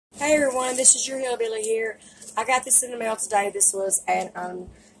everyone, this is your Hillbilly here. I got this in the mail today. This was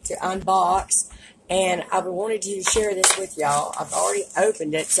to unbox, and I've wanted to share this with y'all. I've already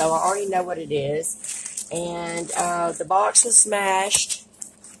opened it, so I already know what it is. And the box was smashed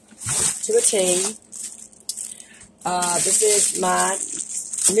to a T. This is my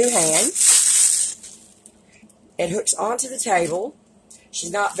new hand. It hooks onto the table.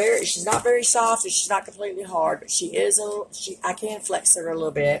 She's not very soft, and she's not completely hard, but she is I can flex her a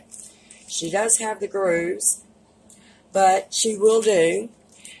little bit. She does have the grooves, but she will do.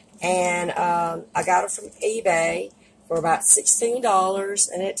 And I got her from eBay for about $16,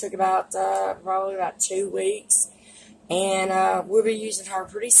 and it took about probably about 2 weeks. And we'll be using her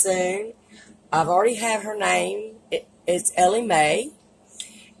pretty soon. I've already have her name. It's Ellie Mae,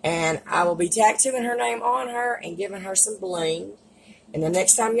 and I will be tattooing her name on her and giving her some bling. And the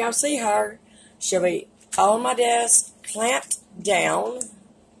next time y'all see her, she'll be on my desk, clamped down,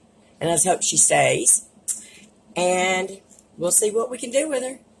 and let's hope she stays. And we'll see what we can do with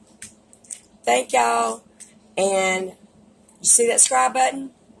her. Thank y'all. And you see that subscribe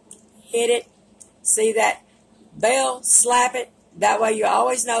button? Hit it. See that bell? Slap it. That way you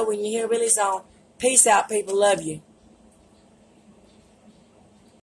always know when your Hillbilly's on. Peace out, people. Love you.